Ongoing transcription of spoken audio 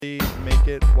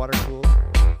make it water cooled.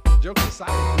 Jokes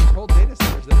aside, there's whole data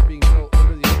centers that are being built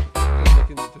under the ocean because they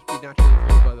can just be naturally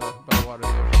cooled by the water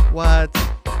of the ocean. What?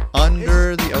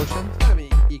 Under the ocean? It's kind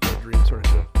of an eco dream sort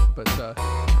of deal. But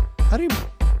how do you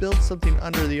build something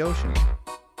under the ocein?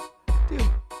 Dude,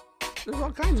 there's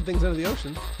all kinds of things under the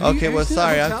ocean. Okay, well,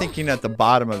 sorry, I'm thinking at the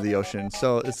bottom of the ocean,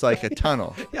 so it's like a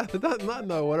tunnel. Yeah, but not in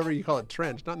the whatever you call it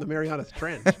trench, not in the Marianas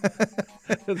Trench.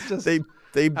 It's just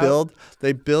they build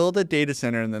a data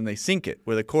center and then they sink it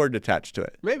with a cord attached to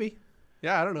it. Maybe,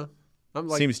 yeah, I don't know. I'm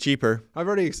like, seems cheaper. I've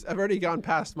already gone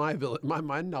past my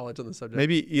knowledge on the subject.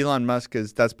 Maybe Elon Musk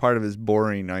that's part of his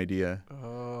boring idea.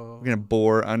 Oh, We're gonna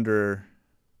bore under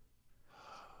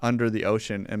the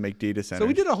ocean and make data centers. So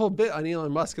we did a whole bit on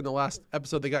Elon Musk in the last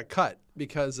episode that got cut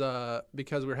because we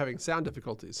were having sound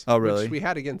difficulties. Oh, really? Which we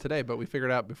had again today, but we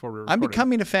figured out before we were recording. I'm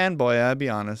becoming a fanboy, I'll be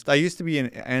honest. I used to be an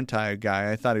anti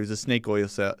guy. I thought he was a snake oil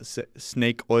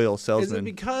salesman. Is it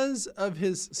because of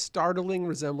his startling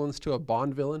resemblance to a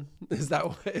Bond villain? Is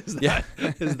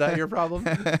that your problem?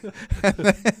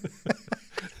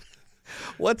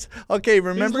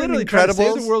 Remember in Incredibles?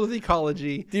 Save the world with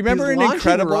ecology. Do you remember in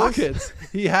Incredibles? Rockets.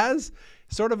 He has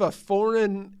sort of a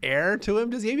foreign air to him.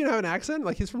 Does he even have an accent?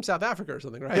 Like he's from South Africa or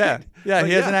something, right? Yeah,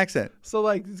 he has an accent. So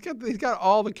like he's got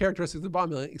all the characteristics of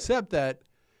Bond villain, except that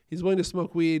he's willing to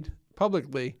smoke weed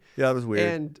publicly. Yeah, that was weird.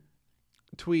 And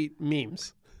tweet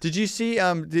memes. Did you see?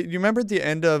 Did you remember at the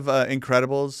end of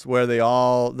Incredibles where they're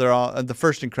all the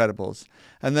first Incredibles,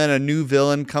 and then a new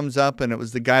villain comes up, and it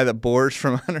was the guy that bores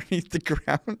from underneath the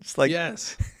ground. It's like,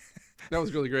 yes, that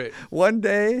was really great. One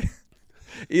day,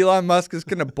 Elon Musk is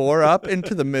going to bore up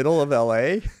into the middle of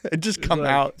LA and just come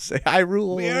out and say, "I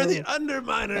rule." We are the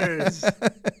underminers.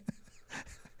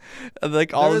 And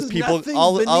like all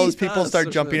those people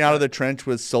start jumping out of the trench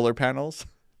with solar panels.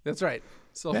 That's right.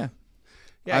 So yeah.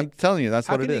 Yeah, I'm telling you, that's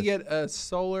what it is. How can you get a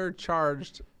solar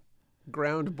charged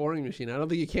ground boring machine? I don't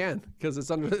think you can because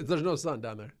there's no sun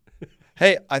down there.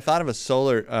 Hey, I thought of a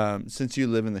solar since you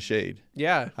live in the shade.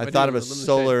 Yeah, I thought of a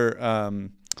solar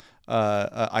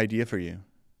idea for you.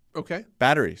 Okay.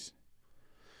 Batteries.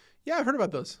 Yeah, I've heard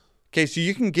about those. Okay, so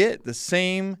you can get the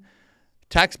same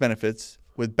tax benefits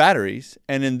with batteries,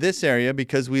 and in this area,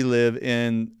 because we live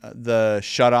in the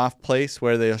shut-off place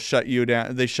where they'll shut you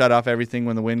down, they shut off everything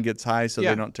when the wind gets high so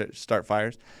they don't start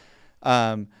fires.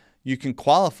 You can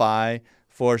qualify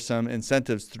for some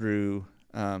incentives through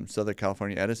Southern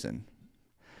California Edison.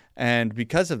 And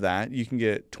because of that, you can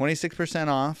get 26%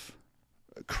 off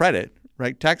credit,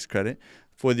 right, tax credit,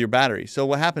 for your battery. So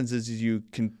what happens is you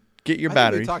can get your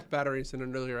batteries. We talked batteries in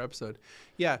an earlier episode.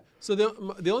 Yeah. So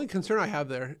the only concern I have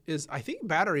there is I think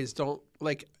batteries don't,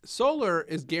 like, solar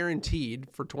is guaranteed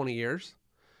for 20 years,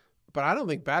 but I don't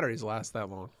think batteries last that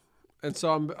long. And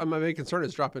so my big concern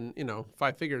is dropping,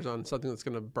 5 figures on something that's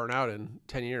going to burn out in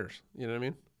 10 years. You know what I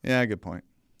mean? Yeah, good point.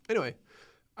 Anyway,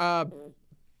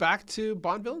 back to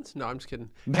Bond villains? No, I'm just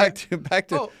kidding. Back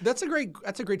to. Oh, that's a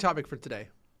great topic for today.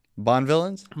 Bond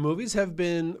villains? Movies have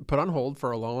been put on hold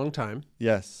for a long, long time.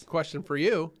 Yes. Question for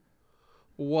you: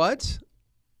 what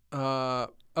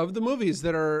of the movies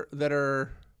that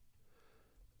are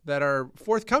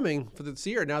forthcoming for this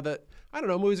year? Now that I don't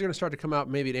know, movies are going to start to come out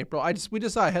maybe in April. We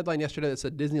just saw a headline yesterday that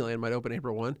said Disneyland might open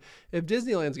April 1. If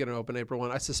Disneyland's going to open April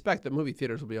 1, I suspect that movie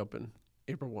theaters will be open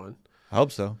April 1. I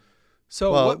hope so.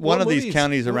 So, well, one of these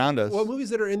counties around us. What movies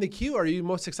that are in the queue are you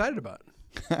most excited about?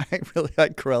 I really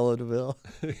like Cruella de Vil.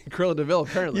 Cruella de Vil,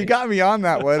 apparently. You got me on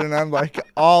that one, and I'm like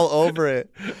all over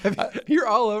it. You're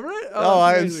all over it? Oh,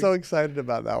 I am so excited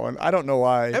about that one. I don't know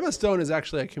why. Emma Stone is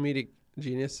actually a comedic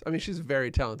genius. I mean, she's very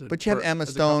talented. But you have Emma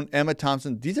Stone, Emma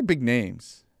Thompson. These are big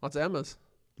names. Lots of Emmas.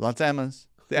 Lots of Emmas.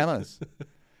 The Emmas.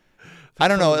 I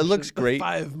don't know. It looks great. The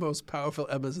 5 most powerful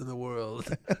Emmas in the world.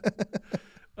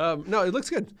 No, it looks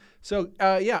good. So,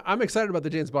 yeah, I'm excited about the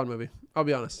James Bond movie. I'll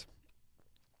be honest.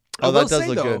 Oh, that does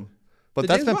look good. But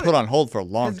that's been put on hold for a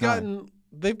long time.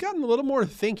 They've gotten a little more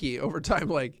thinky over time.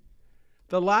 Like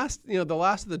the last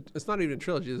of the, it's not even a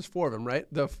trilogy. There's 4 of them, right?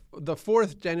 The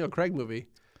 4th Daniel Craig movie.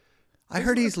 I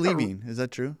heard he's leaving. Is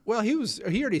that true? Well, he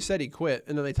already said he quit,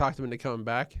 and then they talked him into coming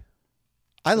back.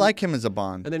 I like him as a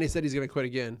Bond. And then he said he's going to quit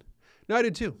again. No, I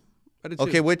did too.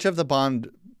 Okay, which of the Bond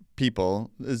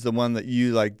people is the one that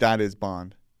you like? That is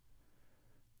Bond.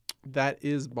 That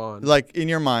is Bond. Like in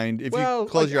your mind, if you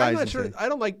close your eyes. I'm not sure. I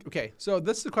don't like. Okay, so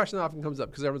this is the question that often comes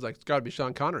up because everyone's like, "It's got to be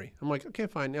Sean Connery." I'm like, okay,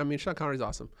 fine. I mean, Sean Connery's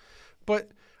awesome,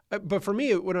 but for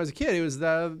me, when I was a kid, it was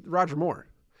Roger Moore,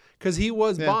 because he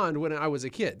was Bond when I was a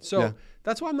kid. So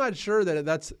that's why I'm not sure that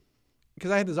that's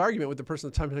because I had this argument with the person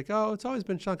at the time, like, oh, it's always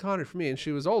been Sean Connery for me. And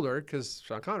she was older because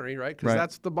Sean Connery, right? Because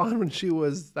that's the Bond when she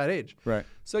was that age. Right.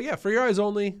 So, yeah, For Your Eyes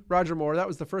Only, Roger Moore. That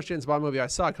was the first James Bond movie I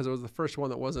saw because it was the first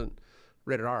one that wasn't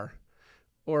rated R.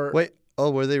 Or Wait,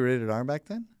 were they rated R back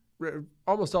then?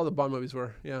 Almost all the Bond movies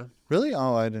were, yeah. Really?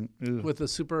 Oh, I didn't. Ew. With the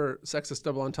super sexist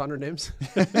double entendre names.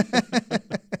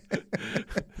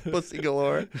 Pussy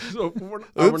galore. So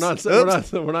we're not saying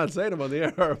them on the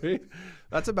air, are we?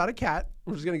 That's about a cat.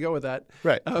 We're just gonna go with that,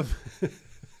 right?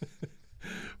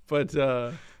 But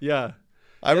yeah,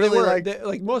 I really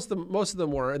like most of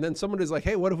them were. And then someone was like,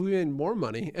 "Hey, what if we made more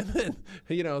money?" And then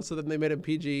so then they made him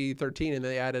PG-13 and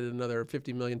they added another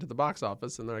 $50 million to the box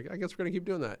office. And they're like, "I guess we're gonna keep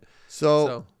doing that."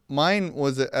 So mine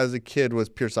was as a kid was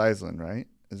Pierce Island, right?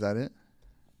 Is that it?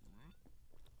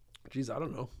 Geez, I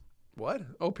don't know. What?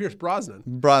 Oh, Pierce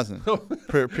Brosnan. Pierce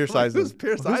Island. Who's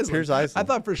Pierce Island? Pierce Island? I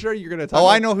thought for sure you were going to talk about...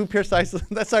 I know who Pierce Island...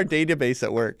 That's our database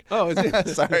at work. Oh, is it?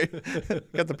 Sorry.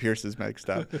 Got the Pierces mixed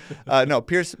up. No,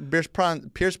 Pierce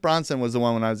Bronson was the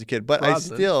one when I was a kid. But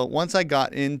Brosnan. I still, once I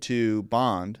got into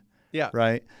Bond,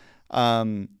 right,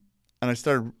 and I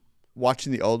started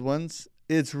watching the old ones,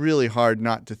 it's really hard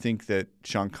not to think that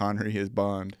Sean Connery is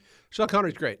Bond. Sean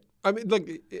Connery's great. I mean, look...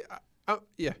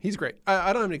 yeah, he's great.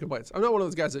 I don't have any complaints. I'm not one of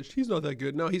those guys that he's not that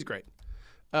good. No, he's great.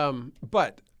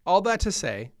 But all that to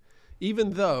say,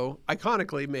 even though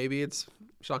iconically maybe it's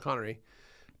Sean Connery,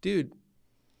 dude,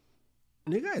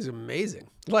 new guy's amazing.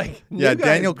 Like,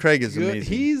 Daniel Craig is amazing.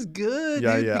 He's good.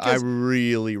 Yeah, dude, yeah. I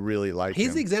really, really like him.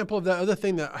 He's the example of the other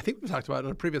thing that I think we talked about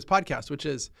in a previous podcast, which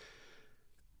is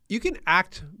you can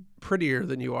act prettier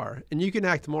than you are, and you can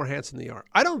act more handsome than you are.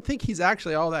 I don't think he's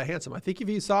actually all that handsome. I think if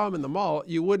you saw him in the mall,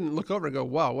 you wouldn't look over and go,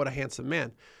 "Wow, what a handsome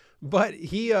man." But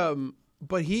he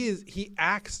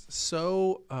acts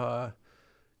so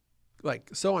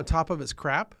so on top of his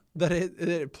crap that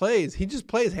it plays. He just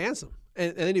plays handsome,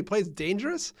 and then he plays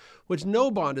dangerous, which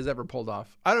no Bond has ever pulled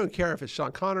off. I don't care if it's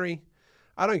Sean Connery.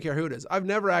 I don't care who it is. I've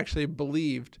never actually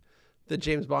believed that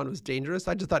James Bond was dangerous.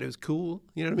 I just thought he was cool.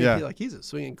 You know what I mean? Yeah. He's a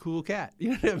swinging cool cat.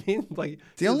 You know what I mean? Like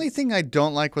the only thing I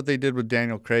don't like what they did with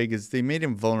Daniel Craig is they made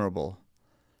him vulnerable.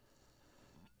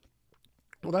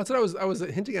 Well, that's what I was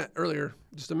hinting at earlier,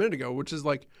 just a minute ago, which is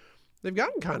like they've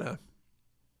gotten kind of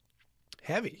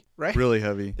heavy, right? Really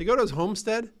heavy. They go to his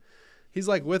homestead. He's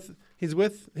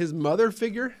with his mother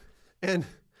figure, and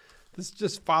this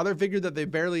just father figure that they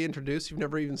barely introduced. You've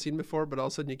never even seen before, but all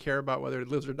of a sudden you care about whether it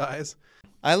lives or dies.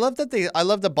 I love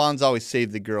that Bond's always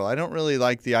save the girl. I don't really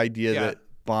like the idea that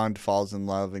Bond falls in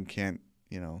love and can't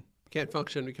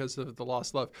function because of the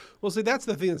lost love. Well, see, that's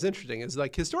the thing that's interesting is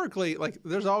like historically, like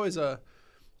there's always the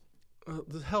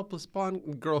helpless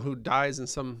Bond girl who dies in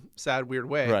some sad, weird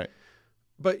way. Right.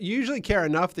 But you usually care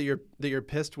enough that you're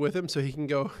pissed with him so he can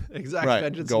go exact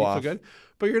vengeance go and off. feel good.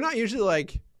 But you're not usually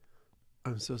like,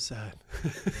 I'm so sad.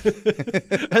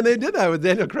 And they did that with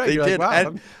Daniel Craig. They did. Like, wow.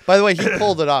 And, by the way, he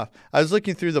pulled it off. I was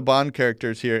looking through the Bond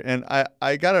characters here, and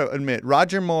I got to admit,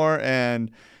 Roger Moore and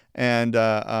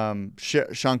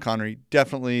Sean Connery,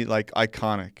 definitely like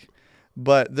iconic.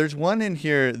 But there's one in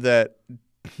here that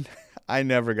I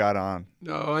never got on.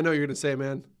 No, I know you're going to say,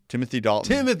 man. Timothy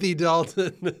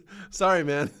Dalton. Sorry,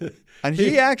 man. And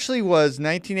he actually was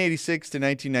 1986 to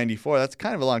 1994. That's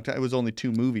kind of a long time. It was only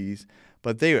 2 movies.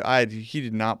 But he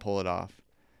did not pull it off.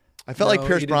 I felt like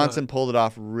Pierce Bronson pulled it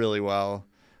off really well,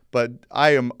 but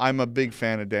I'm a big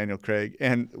fan of Daniel Craig.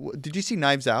 And did you see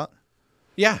Knives Out?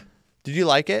 Yeah. Did you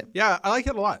like it? Yeah, I like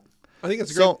it a lot. I think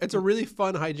it's great. It's a really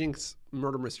fun hijinks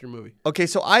murder mystery movie. Okay,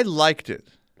 so I liked it.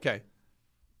 Okay.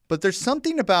 But there's some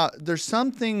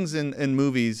things in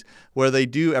movies where they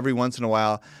do every once in a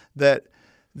while that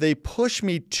they push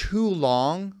me too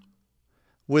long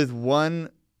with one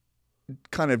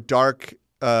kind of dark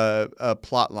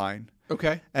plot line.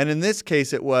 Okay. And in this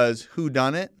case, it was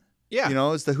whodunit. Yeah.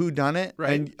 It's the whodunit.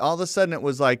 Right. And all of a sudden, it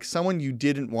was like someone you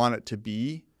didn't want it to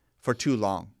be for too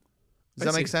long. Does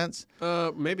that make sense?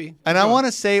 Maybe. And I want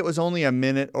to say it was only a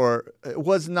minute, or it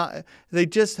was not. They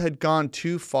just had gone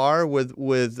too far with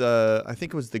I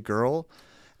think it was the girl.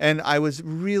 And I was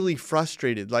really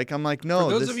frustrated. Like, I'm like, no.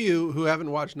 For those of you who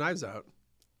haven't watched Knives Out,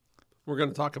 we're going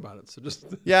to talk about it. So just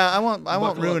I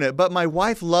won't ruin it. But my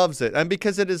wife loves it, and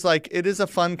because it is a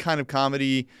fun kind of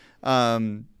comedy,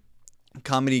 caper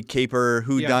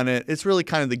whodunit. It's really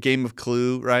kind of the game of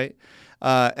Clue, right?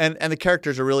 And the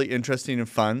characters are really interesting and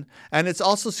fun, and it's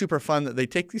also super fun that they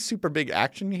take these super big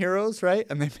action heroes, right,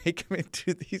 and they make them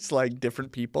into these like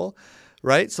different people.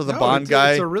 Right, so the Bond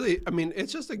guy.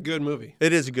 It's just a good movie.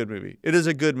 It is a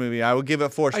good movie. I would give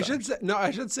it 4 stars. I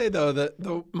should say though that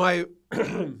my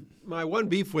my one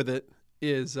beef with it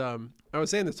is I was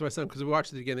saying this to my son because we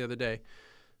watched it again the other day.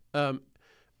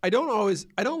 I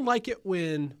don't like it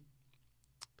when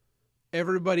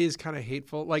everybody is kind of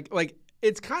hateful. Like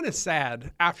it's kind of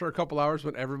sad after a couple hours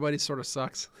when everybody sort of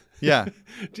sucks. Yeah.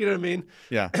 Do you know what I mean?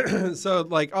 Yeah. So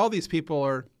like all these people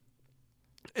are,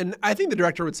 and I think the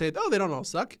director would say, oh, they don't all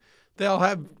suck. They all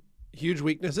have huge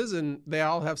weaknesses and they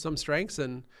all have some strengths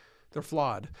and they're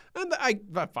flawed. And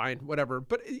fine, whatever.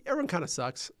 But everyone kind of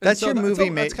sucks. And That's your movie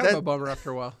making. That's kind of a bummer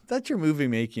after a while. That's your movie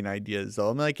making ideas, though.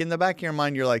 I mean, like in the back of your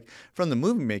mind, you're like, from the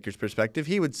movie maker's perspective,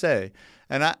 he would say,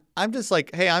 and I'm just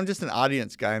like, hey, I'm just an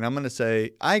audience guy, and I'm going to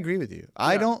say, I agree with you.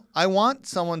 I want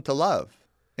someone to love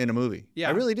in a movie. Yeah,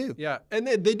 I really do. Yeah, and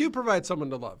they do provide someone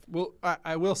to love. Well,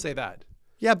 I will say that.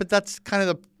 Yeah, but that's kind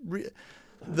of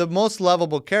the most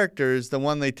lovable character is the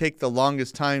one they take the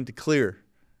longest time to clear.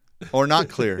 Or not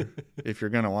clear, if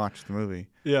you're going to watch the movie.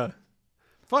 Yeah.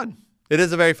 Fun. It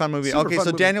is a very fun movie. Super okay, fun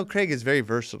so movie. Daniel Craig is very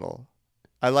versatile.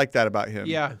 I like that about him.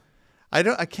 Yeah. I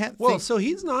can't Well, think. so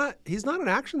he's not an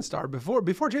action star.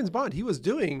 Before James Bond, he was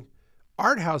doing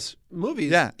art house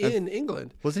movies in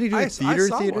England. Wasn't he doing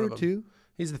theater too?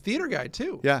 He's the theater guy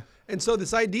too. Yeah. And so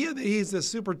this idea that he's this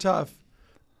super tough,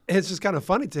 it's just kind of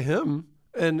funny to him,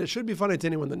 and it should be funny to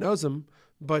anyone that knows him.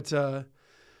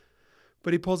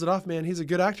 But he pulls it off, man. He's a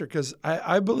good actor because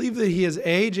I believe that he is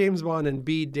A, James Bond, and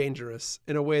B, dangerous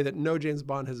in a way that no James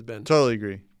Bond has been. Totally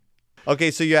agree.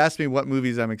 Okay, so you asked me what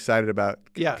movies I'm excited about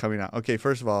coming out. Okay,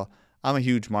 first of all, I'm a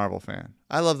huge Marvel fan.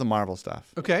 I love the Marvel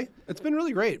stuff. Okay. It's been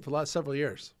really great for the last several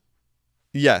years.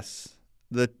 Yes.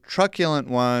 The truculent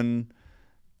one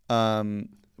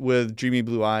with dreamy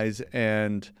blue eyes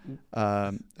and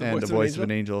the voice of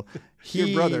an angel.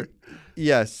 Your brother.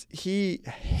 Yes. He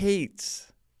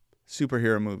hates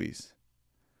superhero movies.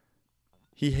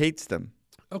 He hates them.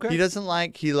 Okay.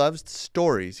 He loves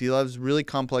stories. He loves really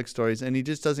complex stories, and he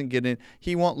just doesn't get in.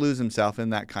 He won't lose himself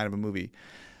in that kind of a movie.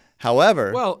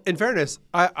 However, well, in fairness,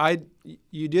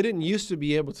 you didn't used to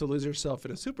be able to lose yourself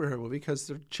in a superhero movie because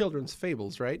they're children's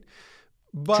fables, right?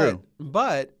 True.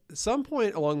 But at some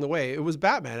point along the way, it was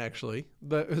Batman actually.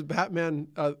 It was Batman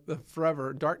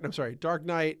Dark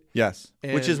Knight. Yes,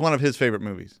 which is one of his favorite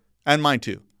movies, and mine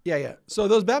too. Yeah. So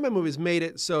those Batman movies made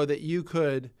it so that you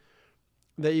could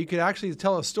actually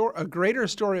tell a greater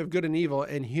story of good and evil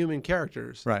and human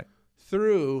characters, right,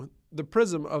 through the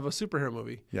prism of a superhero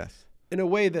movie. Yes, in a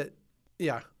way that,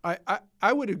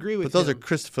 I would agree with. But those are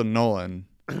Christopher Nolan.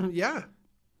 Yeah,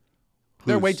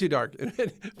 they're way too dark.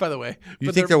 By the way,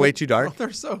 you think they're way too dark?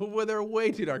 They're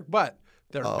way too dark, but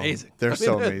they're amazing. They're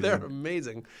so amazing. They're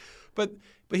amazing, but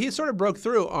he sort of broke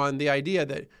through on the idea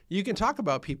that you can talk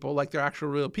about people like they're actual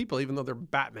real people, even though they're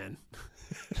Batman.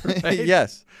 Right?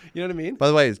 Yes. You know what I mean? By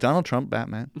the way, is Donald Trump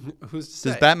Batman? Who's to say?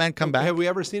 Does Batman come back? Have we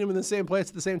ever seen him in the same place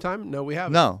at the same time? No, we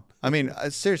haven't. No. I mean,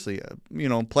 seriously,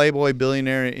 playboy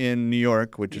billionaire in New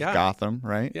York, which is Gotham,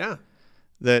 right? Yeah.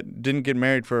 That didn't get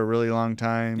married for a really long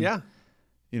time. Yeah.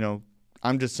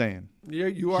 I'm just saying.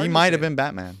 You are. He might have been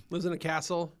Batman. Lives in a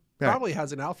castle. Yeah. Probably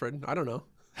has an Alfred. I don't know.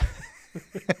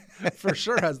 For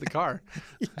sure has the car.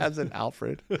 He has an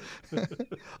Alfred.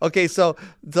 Okay, so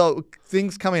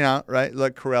things coming out, right?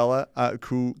 Like Cruella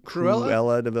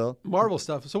DeVille. Marvel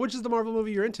stuff. So which is the Marvel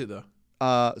movie you're into, though?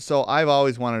 So I've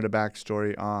always wanted a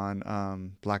backstory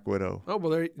on Black Widow. Oh,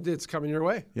 well, it's coming your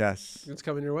way. Yes. It's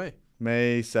coming your way.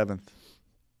 May 7th,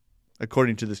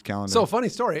 according to this calendar. So, funny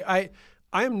story. I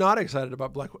am not excited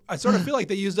about Black Widow. I sort of feel like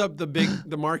they used up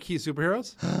the marquee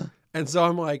superheroes. And so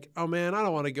I'm like, oh, man, I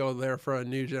don't want to go there for a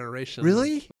new generation.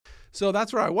 Really? So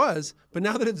that's where I was. But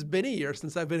now that it's been a year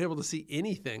since I've been able to see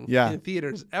anything in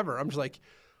theaters ever, I'm just like,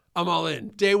 I'm all in.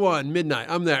 Day one, midnight,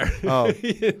 I'm there. Oh.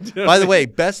 By the way,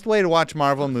 best way to watch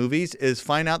Marvel movies is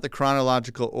find out the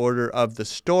chronological order of the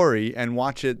story and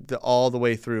watch it all the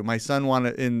way through. My son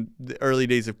wanted in the early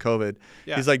days of COVID.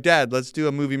 Yeah. He's like, Dad, let's do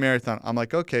a movie marathon. I'm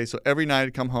like, okay. So every night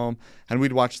I'd come home and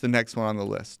we'd watch the next one on the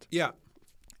list. Yeah.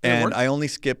 And I only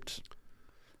skipped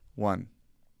one.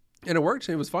 And it worked?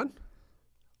 It was fun?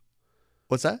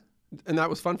 What's that? And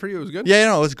that was fun for you? It was good?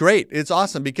 Yeah, it was great. It's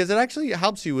awesome because it actually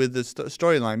helps you with the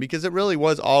storyline because it really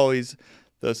was always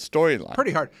the storyline.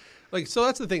 Pretty hard. So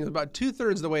that's the thing. About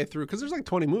 2/3 of the way through, because there's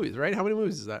 20 movies, right? How many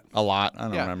movies is that? A lot. I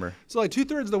don't remember. So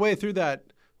 2/3 of the way through that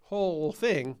whole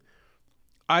thing,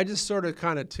 I just sort of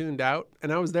kind of tuned out,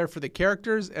 and I was there for the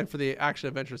characters and for the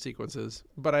action-adventure sequences.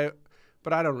 But I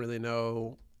don't really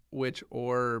know which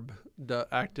orb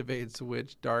activates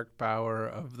which dark power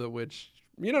of the which.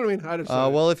 You know what I mean?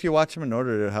 Well, if you watch them in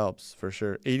order, it helps for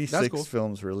sure. 86 cool.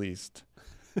 films released.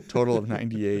 Total of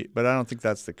 98. But I don't think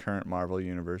that's the current Marvel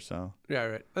universe. So Yeah,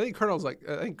 right. I think current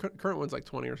one's like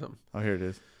 20 or something. oh, here it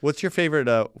is. What's your favorite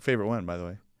one, by the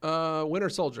way? Winter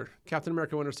Soldier, Captain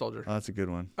America, Winter Soldier. Oh, that's a good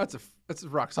one. That's a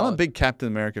rock solid. I'm a big Captain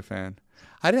America fan.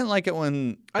 I didn't like it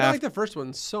when I didn't like the first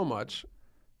one so much.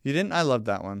 You didn't? I loved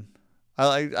that one.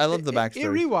 I love the backstory.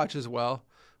 It rewatches well,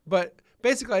 but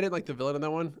basically I didn't like the villain in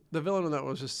that one. The villain in that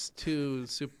one was just too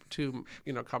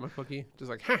comic booky. Just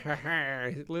like ha ha ha.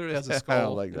 He literally has a skull. I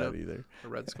don't like that either. A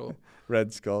red skull.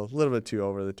 Red skull, a little bit too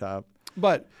over the top.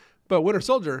 But Winter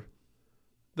Soldier,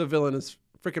 the villain is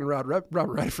freaking Robert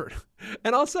Redford.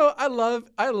 And also I love.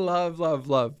 One of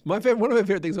my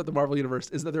favorite things about the Marvel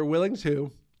universe is that they're willing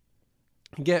to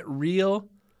get real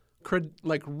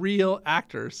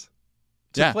actors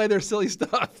to play their silly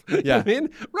stuff. You know what I mean?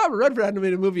 Robert Redford hadn't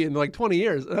made a movie in like 20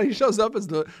 years. And he shows up as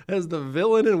the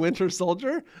villain in Winter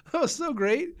Soldier. That was so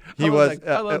great. I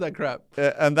love that crap.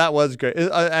 And that was great.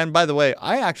 And by the way,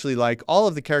 I actually like all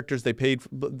of the characters they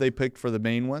picked for the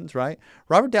main ones, right?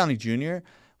 Robert Downey Jr.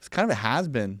 was kind of a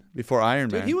has-been before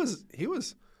Iron Man. He was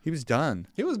done.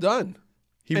 He was done.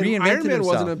 He reinvented Iron Man himself.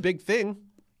 wasn't a big thing.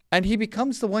 And he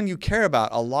becomes the one you care about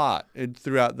a lot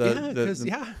throughout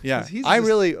he's I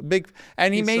really big,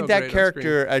 and he made so that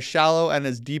character as shallow and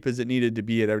as deep as it needed to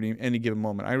be at any given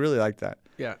moment. I really like that.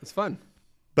 Yeah, it's fun.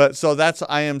 But so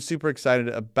I am super excited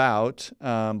about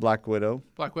Black Widow.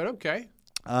 Black Widow, okay.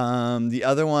 The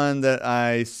other one that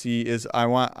I see is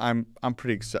I'm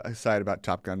pretty excited about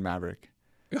Top Gun Maverick.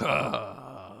 So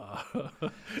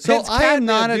I am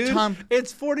not a Tom.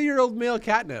 It's 40-year-old male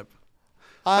catnip.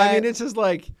 I mean, it's just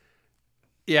like.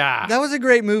 Yeah. That was a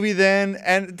great movie then.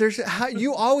 And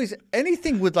you always,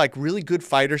 anything with like really good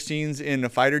fighter scenes in a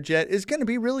fighter jet is going to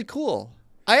be really cool.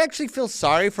 I actually feel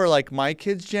sorry for like my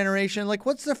kids' generation. Like,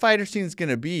 what's the fighter scenes going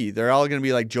to be? They're all going to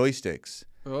be like joysticks.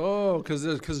 Oh,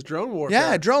 because drone warfare.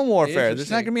 Yeah, drone warfare. There's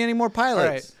not going to be any more pilots.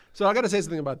 All right. So I got to say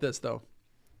something about this, though.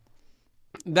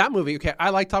 That movie, okay,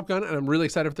 I like Top Gun, and I'm really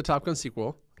excited for the Top Gun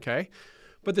sequel, okay?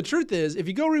 But the truth is, if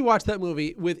you go rewatch that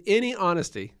movie with any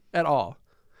honesty at all,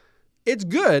 it's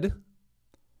good,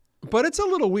 but it's a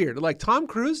little weird. Like Tom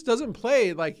Cruise doesn't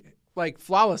play like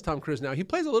flawless Tom Cruise now. He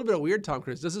plays a little bit of weird Tom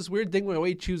Cruise. Does this weird thing with the way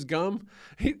he chews gum.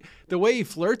 The way he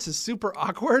flirts is super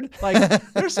awkward. Like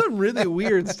there's some really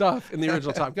weird stuff in the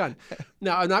original Top Gun.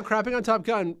 Now, I'm not crapping on Top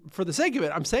Gun for the sake of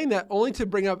it. I'm saying that only to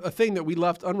bring up a thing that we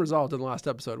left unresolved in the last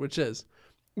episode, which is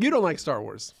you don't like Star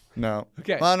Wars. No.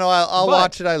 Okay. Well, no, I'll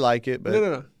watch it. I like it. But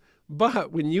No.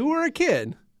 But when you were a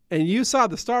kid and you saw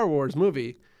the Star Wars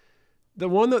movie,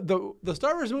 the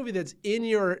Star Wars movie that's in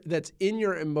your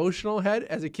emotional head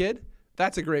as a kid,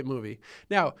 that's a great movie.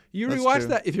 Now, if you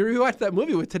rewatch that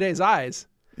movie with today's eyes,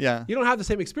 yeah, you don't have the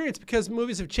same experience because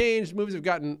movies have changed, movies have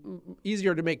gotten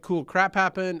easier to make cool crap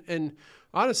happen, and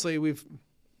honestly,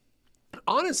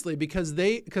 because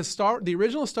the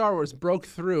original Star Wars broke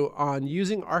through on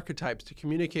using archetypes to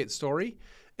communicate story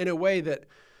in a way that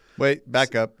Wait,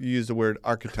 back up. You used the word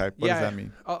archetype. What does that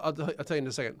mean? I'll tell you in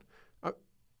a second.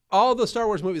 All the Star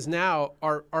Wars movies now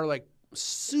are like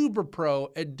super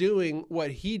pro at doing what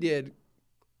he did,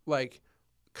 like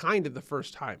kind of the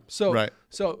first time. So right.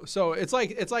 So it's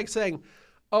like saying,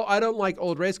 oh, I don't like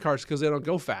old race cars because they don't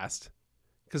go fast,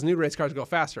 because new race cars go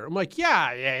faster. I'm like,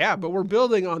 yeah, but we're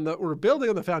building on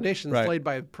the foundations laid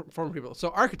by former people. So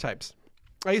archetypes.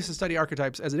 I used to study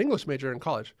archetypes as an English major in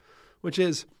college, which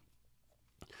is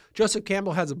Joseph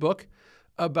Campbell has a book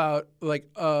about like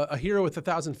a hero with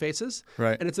 1,000 faces.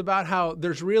 Right. And it's about how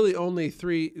there's really only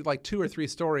two or three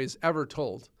stories ever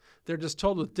told. They're just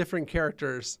told with different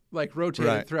characters, like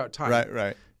rotated throughout time.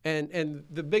 Right. And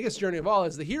the biggest journey of all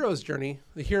is the hero's journey.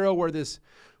 The hero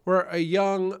where a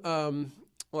young,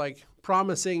 like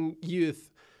promising youth,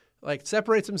 like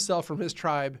separates himself from his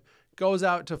tribe, goes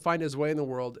out to find his way in the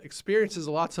world, experiences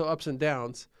lots of ups and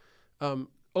downs,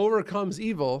 overcomes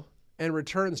evil, and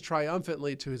returns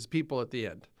triumphantly to his people at the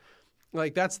end.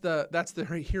 Like that's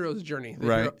the hero's journey,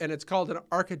 and it's called an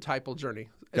archetypal journey.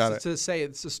 To say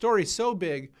it's a story so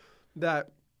big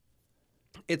that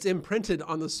it's imprinted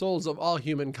on the souls of all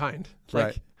humankind.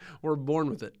 Like we're born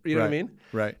with it. You know what I mean?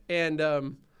 Right. And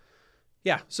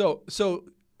so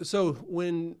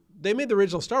when they made the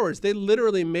original Star Wars, they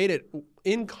literally made it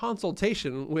in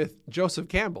consultation with Joseph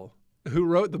Campbell, who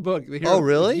wrote the book. Oh,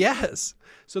 really? Yes.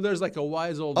 So there's like a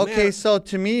wise old man. Okay, so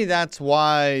to me, that's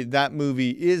why that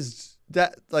movie is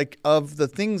that, like, of the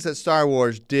things that Star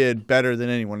Wars did better than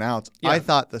anyone else. Yeah. I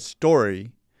thought the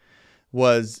story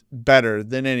was better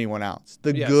than anyone else.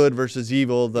 The good versus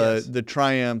evil, the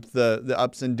triumph, the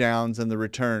ups and downs, and the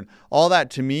return. All that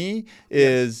to me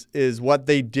is what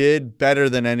they did better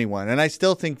than anyone. And I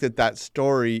still think that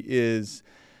story is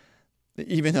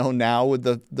Even though now with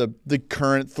the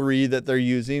current 3 that they're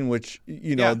using, which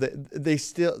Yeah. they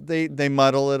still they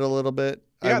muddle it a little bit.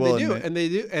 Yeah, I will they do, admit. and they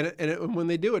do, and when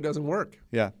they do, it doesn't work.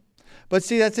 Yeah. But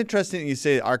see, that's interesting that you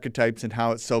say archetypes and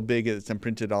how it's so big it's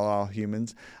imprinted on all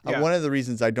humans. Yeah. One of the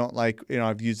reasons I don't like,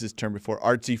 I've used this term before,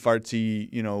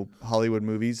 artsy-fartsy, Hollywood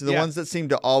movies. The ones that seem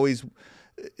to always,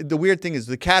 the weird thing is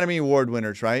the Academy Award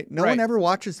winners, right? No one ever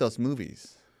watches those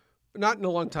movies. Not in a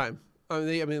long time. I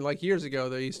mean, like years ago,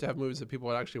 they used to have movies that people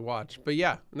would actually watch. But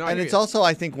yeah, no, And it's also,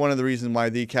 I think, one of the reasons why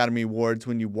the Academy Awards,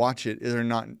 when you watch it, are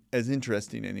not as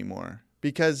interesting anymore.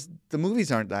 Because the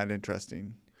movies aren't that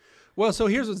interesting. Well, so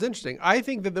here's what's interesting. I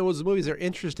think that those movies are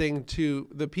interesting to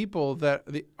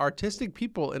the artistic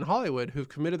people in Hollywood who've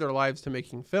committed their lives to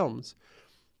making films,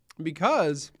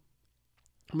 because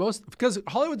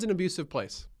Hollywood's an abusive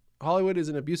place. Hollywood is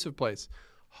an abusive place.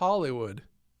 Hollywood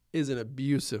is an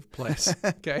abusive place.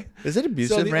 Okay, is it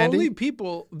abusive, so the Randy? only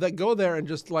people that go there and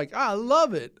just like I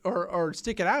love it or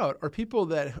stick it out are people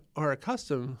that are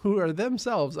who are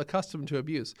themselves accustomed to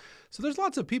abuse. So there's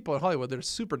lots of people in Hollywood that are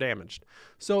super damaged.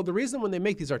 So the reason when they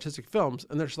make these artistic films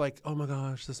and they're just like, oh my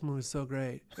gosh, this movie's so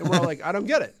great, and we're all like, I don't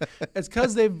get it. It's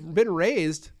because they've been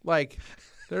raised like.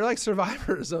 They're like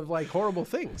survivors of like horrible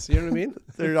things. You know what I mean?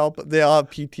 They all have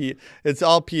PT. It's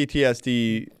all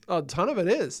PTSD. A ton of it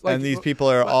is. Like, and these people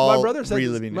are all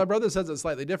reliving it. My brother says it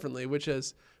slightly differently, which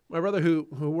is my brother who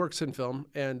works in film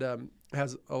and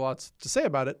has a lot to say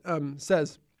about it,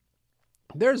 says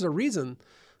there's a reason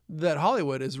that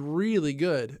Hollywood is really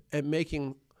good at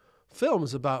making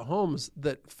films about homes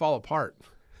that fall apart.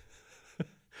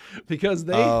 Because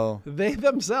they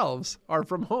themselves are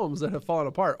from homes that have fallen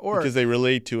apart, or because they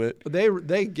relate to it.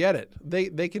 They get it.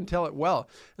 They can tell it well,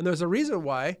 and there's a reason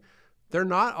why they're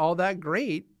not all that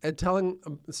great at telling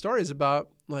stories about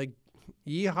like,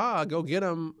 yeehaw, go get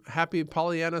 'em, happy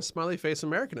Pollyanna, smiley face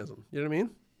Americanism. You know what I mean?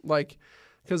 Like,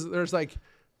 because there's like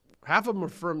half of them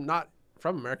are not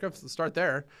from America. So start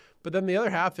there, but then the other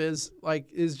half is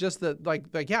just that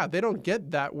like yeah, they don't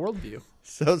get that worldview.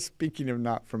 So speaking of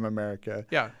not from America,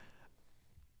 yeah.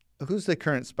 Who's the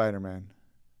current Spider-Man?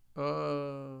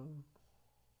 Tom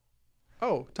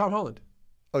Holland.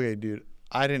 Okay, dude,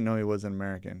 I didn't know he was an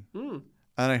American, Mm.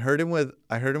 and I heard him with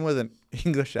an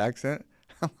English accent.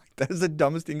 I'm like, that is the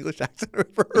dumbest English accent I've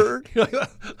ever heard.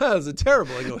 That was a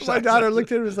terrible English My accent. daughter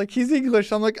looked at him and was like, he's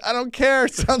English. I'm like, I don't care.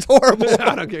 It sounds horrible.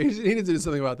 I don't care. He needs to do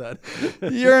something about that.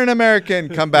 You're an American.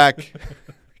 Come back.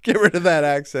 Get rid of that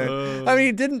accent. I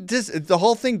mean, the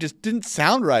whole thing just didn't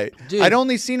sound right. Dude. I'd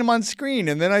only seen him on screen,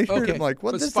 and then I heard him like,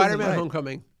 what? But This Spider-Man isn't right.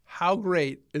 Homecoming. How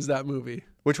great is that movie?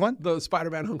 Which one? The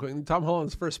Spider-Man Homecoming. Tom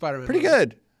Holland's first Spider-Man Pretty movie.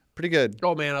 good. Pretty good.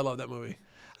 Oh, man, I love that movie.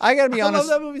 I got to be honest. I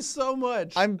love that movie so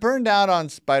much. I'm burned out on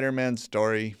Spider-Man's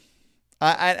story.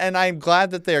 And I'm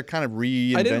glad that they're kind of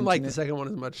reinventing I didn't like the it. second one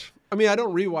as much. I mean, I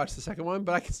don't rewatch the second one,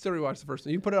 but I can still rewatch the first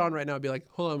one. You put it on right now and be like,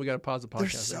 hold on, we got to pause the podcast.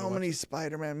 There's so many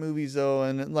Spider-Man movies, though.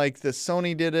 And like the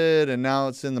Sony did it, and now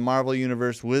it's in the Marvel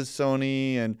universe with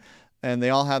Sony. And they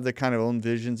all have their kind of own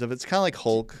visions of it. It's kind of like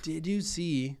Hulk. Did you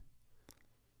see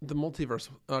the multiverse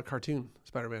cartoon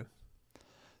Spider-Man?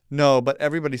 No, but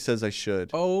everybody says I should.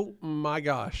 Oh my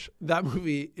gosh, that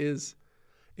movie it's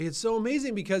so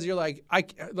amazing because you're like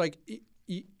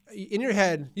in your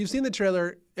head you've seen the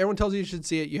trailer, everyone tells you should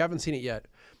see it, you haven't seen it yet,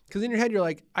 because in your head you're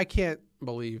like, I can't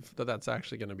believe that's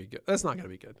actually going to be good. That's not going to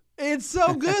be good. It's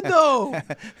so good though.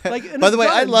 By the way,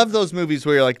 I love those movies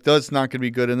where you're like, that's not going to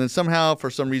be good, and then somehow for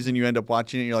some reason you end up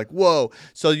watching it and you're like, whoa.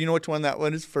 So you know which one that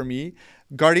one is for me?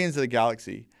 Guardians of the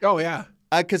Galaxy. Oh yeah,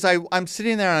 because I'm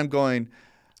sitting there and I'm going,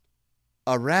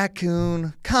 a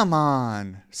raccoon? Come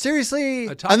on. Seriously?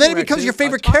 And then it becomes your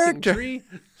favorite character.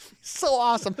 So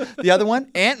awesome. The other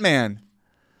one, Ant-Man.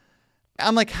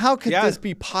 I'm like, how could this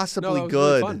be possibly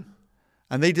good? Really fun.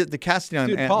 And they did the casting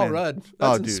on Ant-Man. Paul Rudd.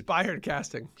 That's inspired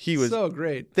casting. He was so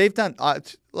great. They've done,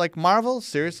 like Marvel,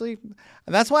 seriously?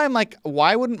 And that's why I'm like,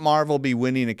 why wouldn't Marvel be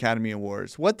winning Academy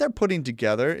Awards? What they're putting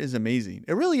together is amazing.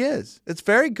 It really is. It's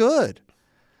very good.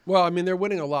 Well, I mean, they're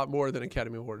winning a lot more than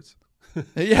Academy Awards.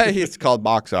 Yeah, it's called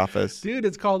box office. Dude,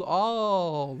 it's called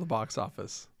all the box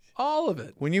office. All of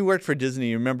it. When you worked for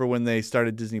Disney, you remember when they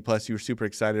started Disney Plus, you were super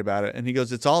excited about it. And he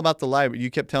goes, it's all about the library. You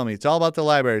kept telling me, it's all about the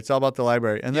library. It's all about the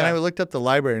library. And then I looked up the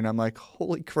library and I'm like,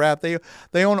 holy crap. They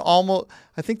own almost,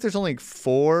 I think there's only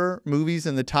 4 movies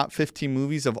in the top 15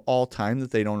 movies of all time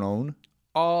that they don't own.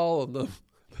 All of them.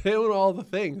 They own all the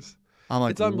things. I'm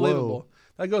like, it's unbelievable. Whoa.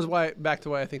 That goes back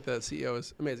to why I think the CEO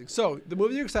is amazing. So the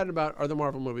movies you're excited about are the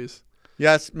Marvel movies.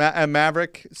 Yes,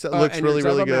 Maverick looks really,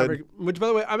 really good. Maverick, which, by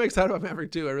the way, I'm excited about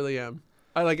Maverick too. I really am.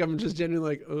 I'm just genuinely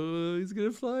like, oh, he's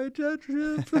gonna fly a jet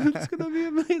ship. It's gonna be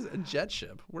amazing. A jet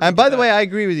ship. And by the way, I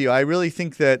agree with you. I really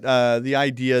think that the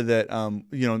idea that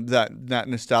that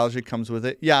nostalgia comes with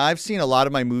it. Yeah, I've seen a lot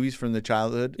of my movies from the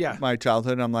childhood. Yeah. My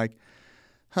childhood. And I'm like,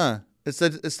 huh. It's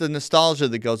the nostalgia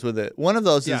that goes with it. One of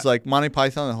those is like Monty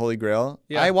Python and the Holy Grail.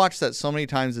 Yeah. I watched that so many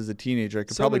times as a teenager. I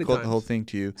could probably quote the whole thing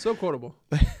to you. So quotable.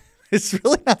 It's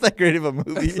really not that great of a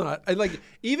movie. It's not.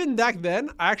 Even back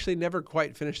then, I actually never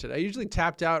quite finished it. I usually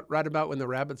tapped out right about when the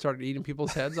rabbit started eating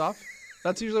people's heads off.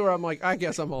 That's usually where I'm like, I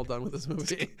guess I'm all done with this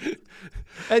movie.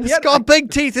 And it's got big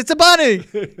teeth. It's a bunny.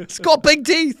 It's got big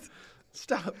teeth.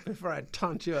 Stop before I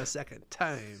taunt you a second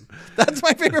time. That's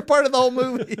my favorite part of the whole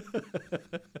movie.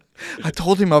 I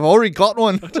told him I've already got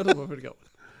one. I told him I've already got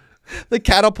one. The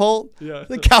catapult. Yeah.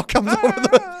 The cow comes over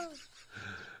the...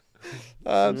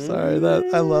 I'm sorry.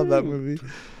 I love that movie.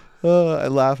 I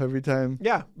laugh every time.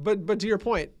 Yeah, but to your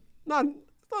point, not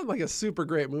like a super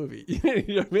great movie. You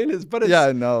know what I mean? It's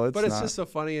not. It's just so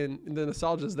funny, and the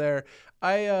nostalgia's there.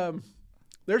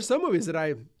 There's some movies that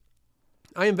I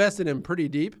invested in pretty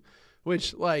deep,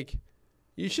 which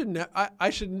you should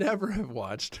I should never have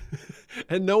watched,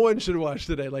 and no one should watch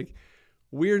today. Like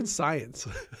Weird Science.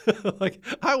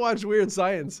 I watched Weird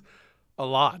Science a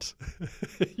lot.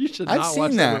 You should not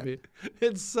watch that movie.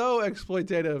 It's so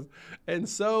exploitative and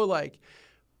so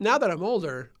now that I'm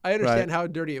older, I understand how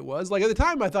dirty it was. At the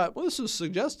time I thought, well, this is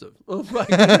suggestive. But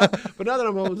now that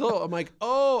I'm old, I'm like,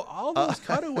 oh, all those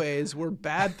cutaways were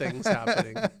bad things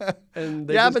happening. And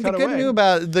they just but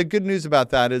cut the good news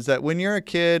about that is that when you're a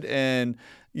kid and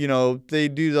they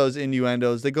do those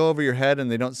innuendos, they go over your head and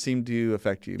they don't seem to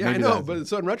affect you. Yeah, maybe I know. But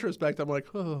so in retrospect, I'm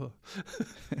like, oh.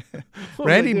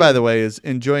 Randy, by the way, is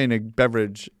enjoying a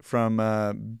beverage from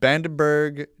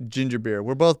Bandenberg Ginger Beer.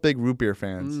 We're both big root beer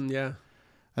fans. Yeah.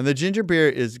 And the ginger beer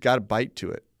is got a bite to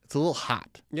it. It's a little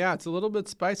hot. Yeah, it's a little bit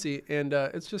spicy, and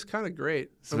it's just kind of great.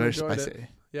 It's very spicy. It.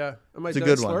 Yeah. It's a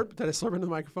good one. Did I slurp into the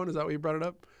microphone? Is that why you brought it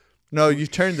up? No, you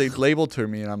turned the label to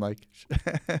me, and I'm like,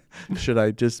 should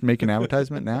I just make an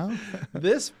advertisement now?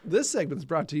 This segment's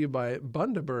brought to you by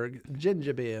Bundaberg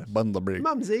Ginger Beer. Bundaberg.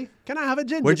 Mumsy, can I have a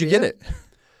ginger beer? Where'd you get it?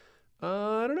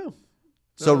 I don't know.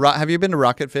 So have you been to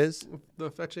Rocket Fizz? The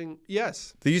fetching,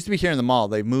 yes. They used to be here in the mall.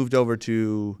 They moved over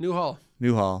to Newhall.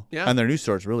 Yeah. And their new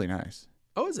store is really nice.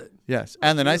 Oh, is it? Yes.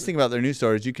 And the nice thing about their new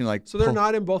store is you can So they're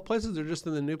not in both places? They're just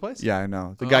in the new place? Yeah, I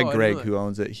know. The guy Greg who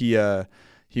owns it,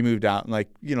 he moved out and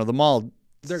the mall.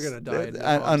 They're gonna die.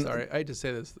 I'm sorry. I hate to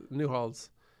say this. Newhall's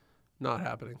not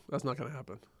happening. That's not gonna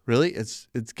happen. Really? It's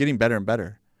getting better and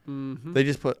better. Mm-hmm. They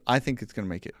just I think it's gonna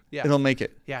make it. Yeah. It'll make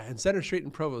it. Yeah, and Center Street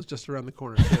in Provo is just around the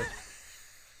corner too.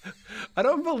 I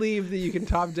don't believe that you can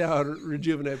top down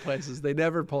rejuvenate places. They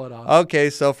never pull it off.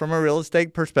 Okay, so from a real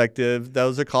estate perspective,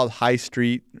 those are called high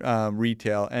street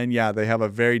retail. And yeah, they have a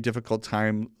very difficult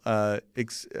time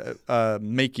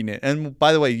making it. And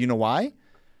by the way, you know why?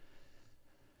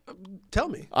 Tell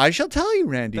me. I shall tell you,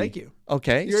 Randy. Thank you.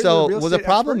 Okay, the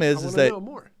problem is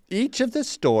that each of the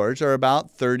stores are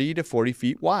about 30 to 40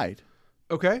 feet wide.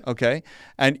 Okay. Okay,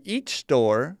 and each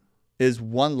store is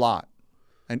one lot.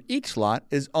 And each lot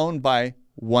is owned by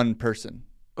one person.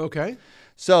 Okay.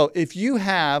 So if you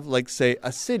have, say,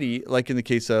 a city, like in the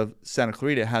case of Santa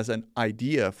Clarita, has an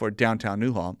idea for downtown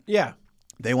Newhall. Yeah.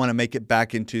 They want to make it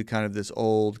back into kind of this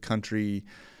old country,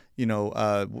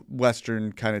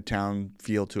 Western kind of town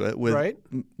feel to it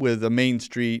with a Main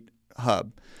Street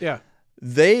hub. Yeah.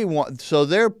 So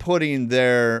they're putting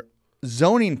their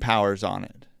zoning powers on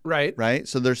it. Right.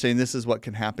 So they're saying this is what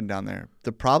can happen down there.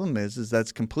 The problem is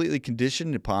that's completely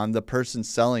conditioned upon the person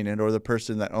selling it or the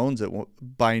person that owns it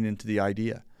buying into the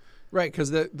idea. Right, because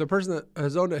the person that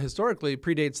has owned it historically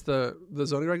predates the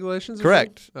zoning regulations.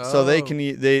 Correct. So they can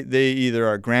they either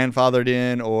are grandfathered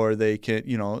in or they can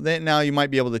now you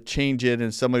might be able to change it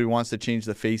and somebody wants to change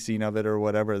the facing of it or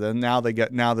whatever. Then now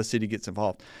the city gets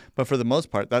involved. But for the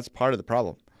most part, that's part of the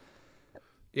problem.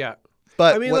 Yeah.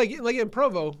 But I mean, like in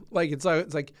Provo, it's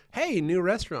like, hey, new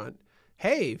restaurant,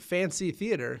 hey, fancy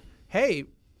theater, hey,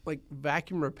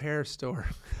 vacuum repair store.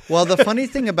 Well, the funny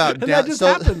thing about that just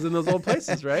happens in those old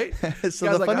places, right?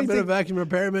 So Guys, I've been a vacuum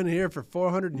repairman here for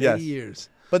 480 years.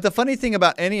 But the funny thing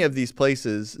about any of these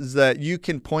places is that you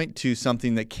can point to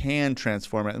something that can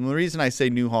transform it. And the reason I say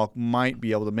Newhall might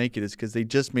be able to make it is because they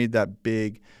just made that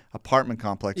big apartment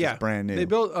complex. It's brand new. They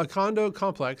built a condo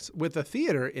complex with a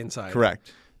theater inside.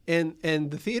 Correct. And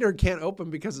the theater can't open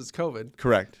because it's COVID.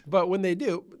 Correct. But when they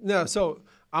do, so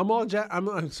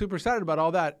I'm super excited about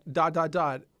all that. ...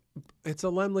 It's a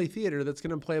Lemley theater that's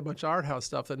going to play a bunch of art house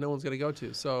stuff that no one's going to go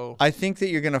to. So I think that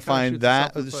you're going to find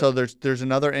that. So there's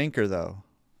another anchor though.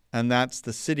 and that's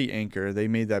the city anchor. They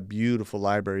made that beautiful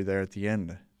library there at the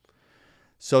end.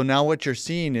 So now what you're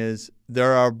seeing is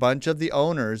there are a bunch of the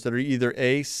owners that are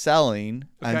either selling,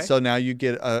 and so now you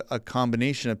get a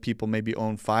combination of people maybe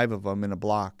own 5 of them in a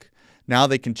block. Now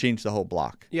they can change the whole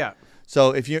block. Yeah.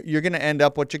 So if you're going to end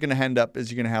up, what you're going to end up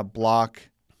is you're going to have block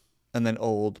and then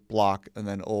old, block and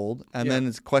then old. And then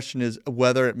the question is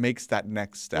whether it makes that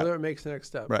next step. Whether it makes the next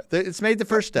step. Right. It's made the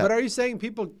first step. But are you saying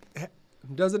people,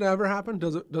 does it ever happen?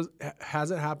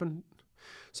 Has it happened?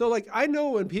 So like I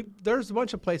know when there's a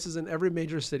bunch of places in every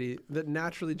major city that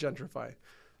naturally gentrify.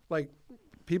 Like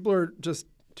people are just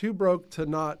too broke to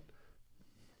not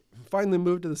finally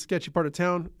move to the sketchy part of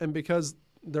town. And because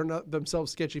they're not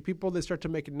themselves sketchy people, they start to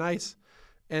make it nice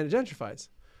and it gentrifies.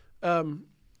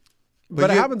 But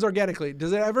it happens organically.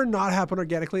 Does it ever not happen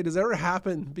organically? Does it ever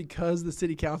happen because the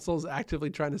city council is actively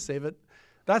trying to save it?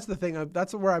 That's the thing.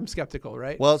 That's where I'm skeptical,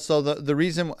 right? Well, so the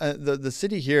reason the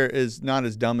city here is not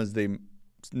as dumb as they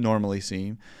normally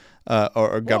seem,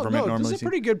 or government normally seems. This is a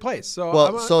pretty good place.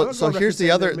 So so here's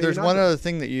the other. There's one other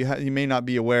thing that you may not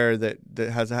be aware that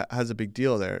has a big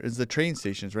deal there is the train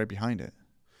station is right behind it.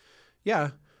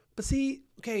 Yeah, but see,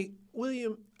 okay,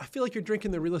 William, I feel like you're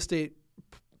drinking the real estate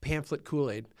pamphlet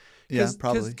Kool-Aid. Yeah,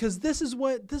 probably. Because this is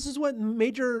what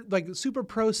major like super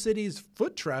pro cities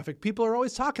foot traffic people are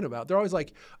always talking about. They're always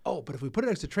like, oh, but if we put it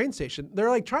next to a train station, they're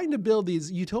like trying to build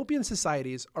these utopian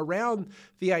societies around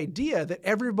the idea that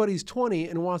everybody's 20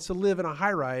 and wants to live in a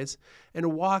high rise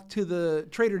and walk to the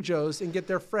Trader Joe's and get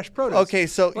their fresh produce. Okay,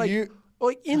 so like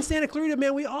in Santa Clarita,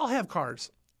 man, we all have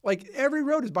cars. Like every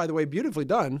road is, by the way, beautifully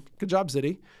done. Good job,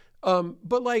 city.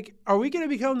 But like, are we going to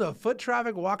become the foot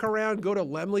traffic, walk around, go to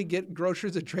Lemley, get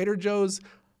groceries at Trader Joe's,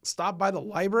 stop by the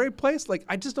library place? Like,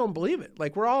 I just don't believe it.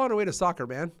 Like, we're all on our way to soccer,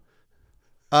 man.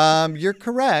 You're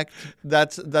correct.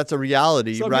 That's a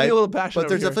reality, so I'm right? getting a little passionate.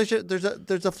 But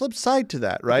there's a flip side to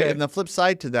that, right? Okay. And the flip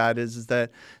side to that is that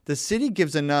the city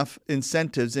gives enough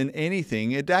incentives in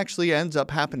anything, it actually ends up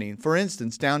happening. For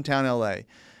instance, downtown LA.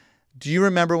 Do you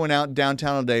remember when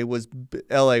downtown LA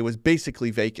was basically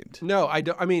vacant? No, I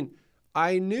don't. I mean,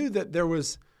 I knew that there were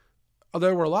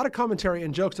a lot of commentary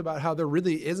and jokes about how there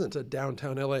really isn't a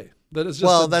downtown LA. That is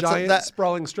just a giant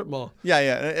sprawling strip mall. Yeah,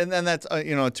 and that's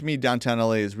to me, downtown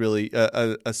LA is really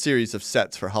a series of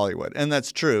sets for Hollywood, and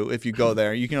that's true. If you go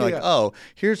there, you can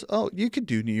you could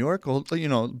do New York,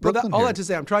 Brooklyn. All that to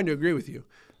say, I'm trying to agree with you.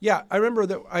 Yeah, I remember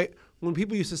that when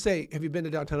people used to say, have you been to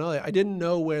downtown LA? I didn't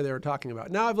know where they were talking about.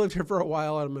 Now I've lived here for a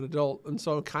while and I'm an adult, and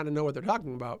so I kind of know what they're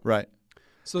talking about. Right.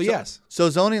 So yes. So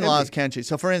zoning laws can change.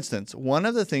 So for instance, one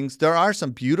of the things, there are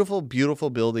some beautiful,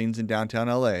 beautiful buildings in downtown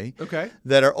LA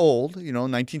that are old,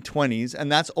 1920s,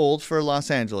 and that's old for Los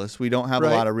Angeles. We don't have a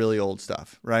lot of really old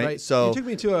stuff, right? So you took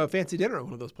me to a fancy dinner at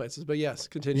one of those places, but yes,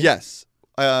 continue. Yes.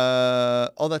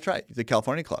 That's right. The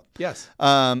California Club. Yes.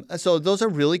 So those are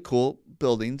really cool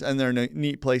buildings and they're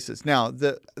neat places. Now,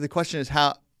 the question is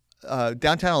how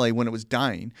downtown LA, when it was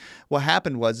dying, what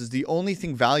happened was the only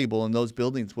thing valuable in those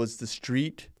buildings was the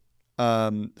street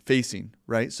facing,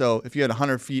 right? So if you had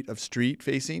 100 feet of street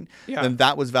facing, then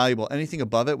that was valuable. Anything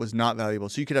above it was not valuable.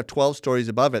 So you could have 12 stories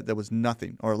above it that was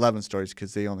nothing, or 11 stories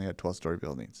because they only had 12-story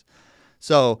buildings.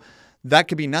 So that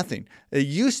could be nothing. It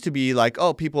used to be like,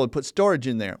 oh, people would put storage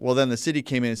in there. Well, then the city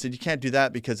came in and said, you can't do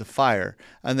that because of fire.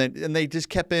 And they just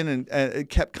kept in and it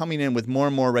kept coming in with more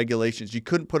and more regulations. You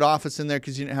couldn't put office in there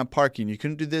because you didn't have parking. You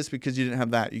couldn't do this because you didn't have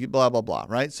that. You could blah, blah, blah,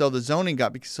 right? So the zoning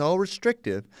got so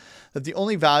restrictive that the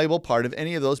only valuable part of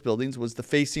any of those buildings was the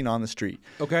facing on the street.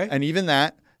 Okay. And even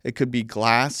that, it could be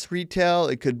glass retail,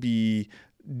 it could be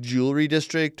jewelry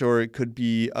district, or it could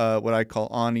be what I call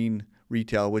awning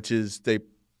retail, which is they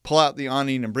pull out the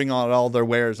awning and bring out all their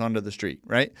wares onto the street,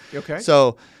 right? Okay.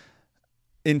 So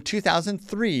in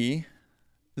 2003,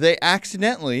 they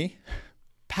accidentally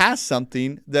passed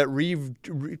something that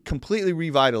completely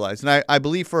revitalized. And I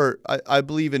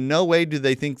believe in no way do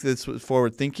they think this was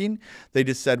forward thinking. They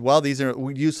just said, well, these are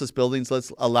useless buildings.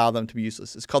 Let's allow them to be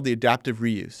useless. It's called the adaptive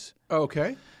reuse.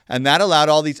 Okay. And that allowed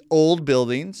all these old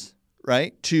buildings,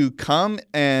 right, to come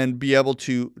and be able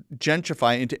to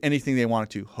gentrify into anything they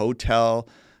wanted to. Hotel,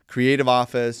 creative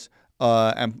office,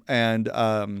 and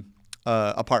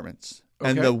apartments. Okay.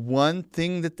 And the one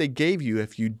thing that they gave you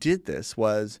if you did this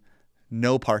was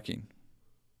no parking.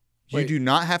 You do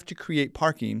not have to create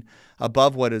parking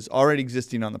above what is already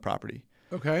existing on the property.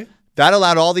 Okay. That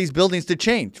allowed all these buildings to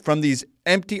change from these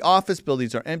empty office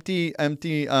buildings or empty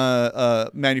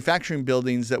manufacturing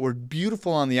buildings that were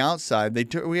beautiful on the outside. They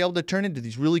were able to turn into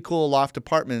these really cool loft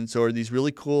apartments or these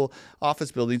really cool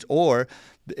office buildings, or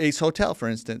The Ace Hotel, for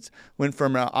instance, went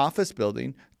from an office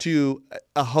building to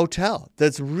a hotel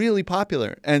that's really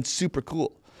popular and super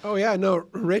cool. Oh, yeah. No,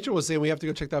 Rachel was saying we have to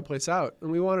go check that place out.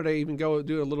 And we wanted to even go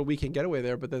do a little weekend getaway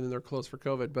there, but then they're closed for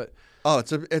COVID. But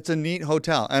it's a neat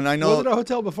hotel. And I know. Was it a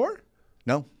hotel before?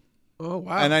 No. Oh,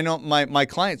 wow. And I know my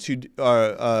clients who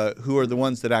are the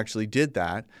ones that actually did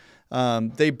that,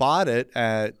 they bought it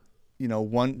at,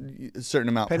 one certain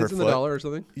amount pennies per in foot. the dollar or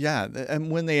something? Yeah.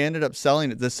 And when they ended up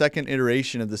selling it, the second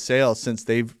iteration of the sale since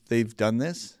they've done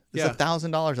this, it's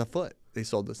 $1,000 a foot. They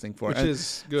sold this thing for, which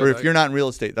is good. For if you're not in real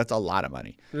estate, that's a lot of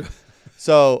money.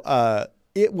 So I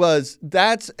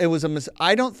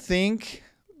don't think,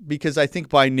 because I think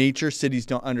by nature cities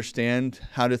don't understand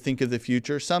how to think of the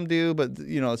future. Some do, but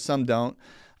some don't.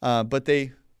 But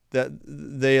they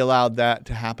allowed that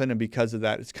to happen, and because of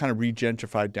that, it's kind of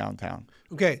regentrified downtown.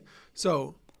 Okay,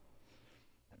 so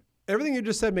everything you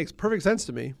just said makes perfect sense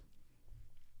to me.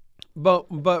 But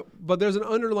there's an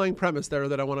underlying premise there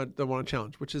that I want to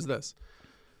challenge, which is this: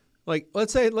 like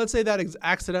let's say that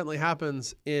accidentally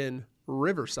happens in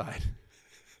Riverside.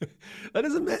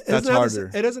 That's harder.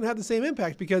 It doesn't have the same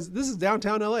impact because this is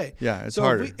downtown LA. Yeah, it's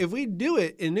harder. If we do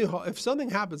it in Newhall, if something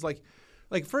happens, like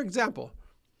for example,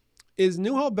 is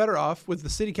Newhall better off with the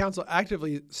city council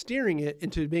actively steering it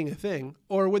into being a thing,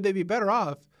 or would they be better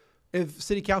off if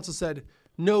city council said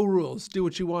no rules, do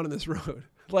what you want on this road?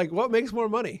 Like, what makes more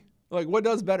money? Like, what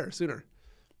does better sooner?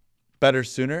 Better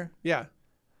sooner? Yeah.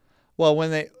 Well,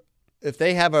 if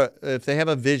they have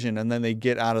a vision and then they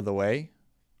get out of the way,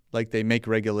 like they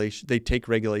take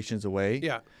regulations away.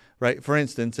 Yeah. Right. For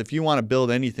instance, if you want to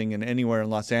build anything anywhere in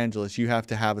Los Angeles, you have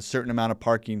to have a certain amount of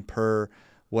parking per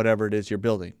whatever it is you're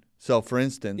building. So, for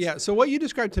instance. Yeah. So what you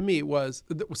described to me was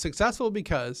successful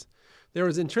because there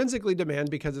was intrinsically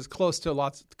demand because it's close to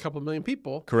a couple million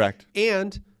people. Correct.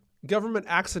 And government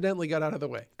accidentally got out of the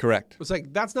way. Correct. It's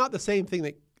like that's not the same thing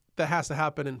that has to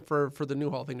happen for the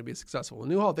Newhall thing to be successful. The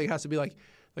Newhall thing has to be like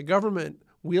the government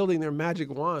wielding their magic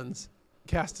wands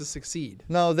has to succeed.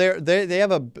 No, they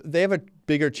have a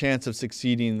bigger chance of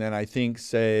succeeding than I think,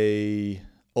 say,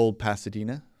 old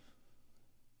Pasadena.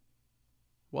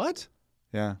 What?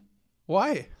 Yeah.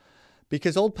 Why?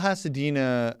 Because old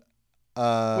Pasadena.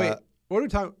 Wait, what are we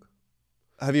talking?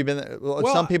 Have you been there? Well,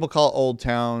 some people call it Old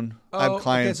Town. I have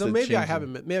clients. Okay, so maybe I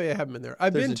haven't been there.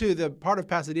 I've been to the part of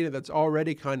Pasadena that's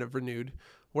already kind of renewed,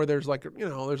 where there's like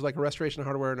there's like a Restoration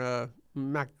Hardware and a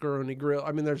macaroni grill.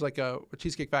 I mean, there's like a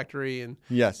cheesecake factory and.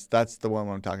 Yes, that's the one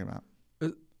I'm talking about.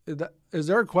 Is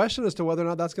there a question as to whether or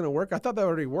not that's going to work? I thought that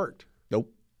already worked.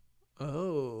 Nope.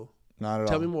 Oh. Not at all.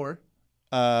 Tell me more.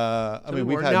 I mean,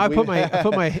 we've had. Now I put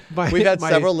my we've had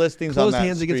several listings on that closed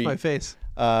hands street. against my face.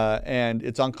 And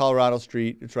it's on Colorado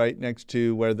Street. It's right next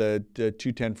to where the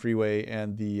 210 freeway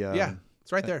and the. Yeah,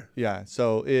 it's right there. Yeah,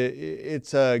 so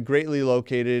it's greatly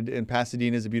located, and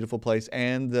Pasadena is a beautiful place,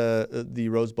 and the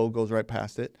Rose Bowl goes right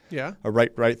past it. Yeah. Or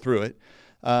right through it.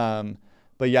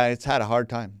 But yeah, it's had a hard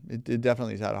time. It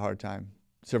definitely has had a hard time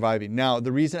surviving. Now,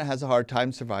 the reason it has a hard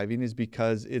time surviving is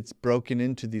because it's broken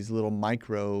into these little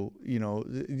micro,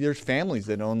 there's families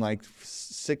that own like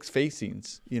 6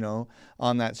 facings,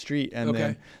 on that street. And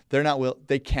then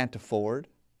they can't afford,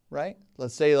 right?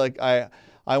 Let's say like I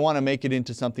want to make it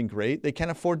into something great. They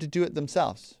can't afford to do it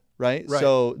themselves, right?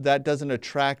 So that doesn't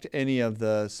attract any of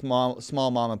the small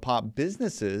mom and pop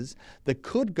businesses that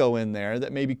could go in there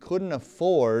that maybe couldn't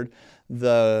afford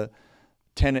the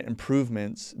tenant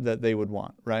improvements that they would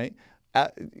want, right?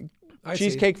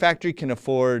 Cheesecake Factory can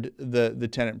afford the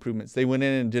tenant improvements. They went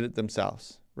in and did it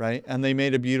themselves, right? And they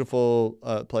made a beautiful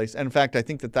place. And in fact, I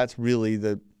think that's really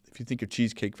if you think of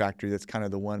Cheesecake Factory, that's kind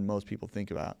of the one most people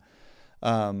think about.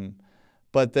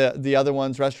 But the other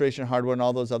ones, Restoration Hardware and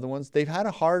all those other ones, they've had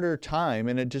a harder time,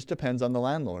 and it just depends on the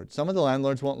landlord. Some of the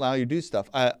landlords won't allow you to do stuff.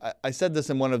 I said this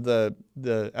in one of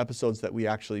the episodes that we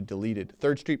actually deleted.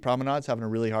 3rd Street Promenade's having a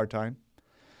really hard time.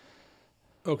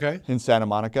 Okay. In Santa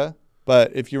Monica.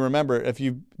 But if you remember, do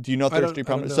you know 3rd Street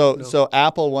Promenade? So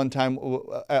Apple one time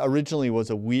originally was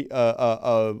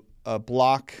a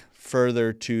block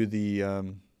further to the,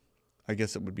 I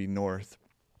guess it would be north,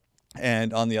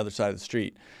 and on the other side of the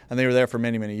street. And they were there for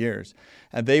many, many years.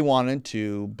 And they wanted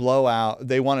to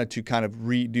kind of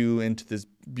redo into this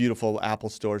beautiful Apple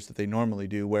stores that they normally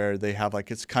do, where they have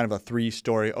it's kind of a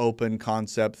 3-story open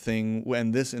concept thing.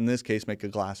 And in this case, make a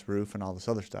glass roof and all this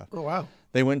other stuff. Oh, wow.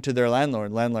 They went to their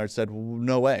landlord. Landlord said,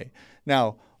 no way.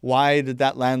 Now, why did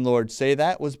that landlord say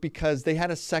that? Was because they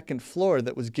had a 2nd floor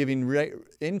that was giving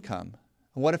income.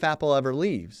 And what if Apple ever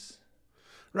leaves?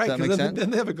 Right, because then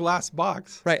they have a glass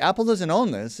box. Right, Apple doesn't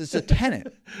own this. It's a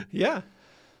tenant. Yeah.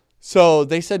 So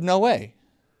they said, no way.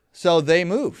 So they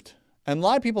moved. And a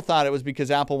lot of people thought it was because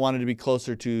Apple wanted to be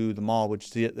closer to the mall,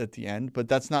 which is at the end, but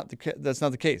that's not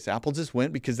the case. Apple just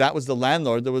went because that was the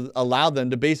landlord that would allow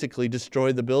them to basically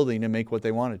destroy the building and make what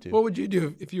they wanted to. What would you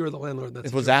do if you were the landlord? If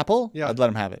it was Apple, yeah. I'd let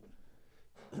them have it.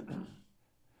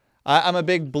 I'm a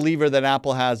big believer that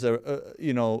Apple has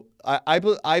I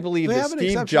believe they that have an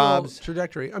Steve exceptional Jobs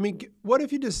trajectory. I mean, what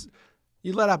if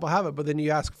you let Apple have it, but then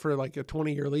you ask for like a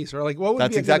 20-year lease or like what would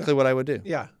That's be exactly what I would do.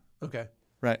 Yeah. Okay.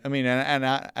 Right. I mean, and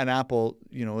Apple,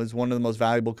 is one of the most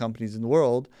valuable companies in the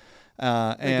world. They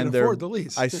can afford the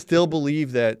lease. I still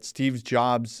believe that Steve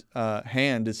Jobs'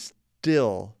 hand is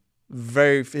still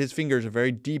his fingers are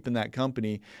very deep in that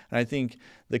company. And I think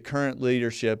the current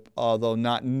leadership, although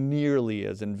not nearly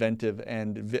as inventive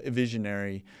and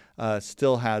visionary,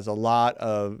 still has a lot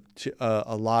of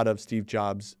Steve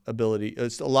Jobs' ability,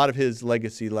 a lot of his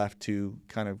legacy left to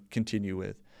kind of continue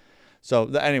with. So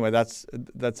anyway, that's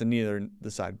a neither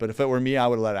the side. But if it were me, I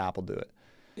would let Apple do it.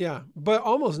 Yeah, but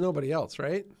almost nobody else,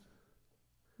 right?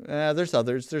 There's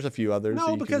others. There's a few others.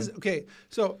 No, because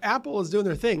so Apple is doing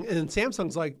their thing, and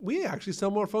Samsung's like, we actually sell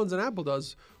more phones than Apple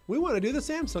does. We want to do the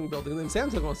Samsung building, and then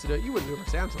Samsung wants to do it. You wouldn't do it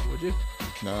for Samsung, would you?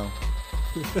 No.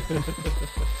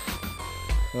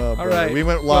 All right. We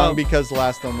went long because the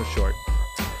last one was short.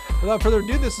 Without further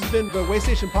ado, this has been the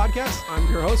Waystation Podcast.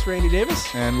 I'm your host, Randy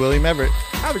Davis. And William Everett.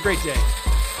 Have a great day.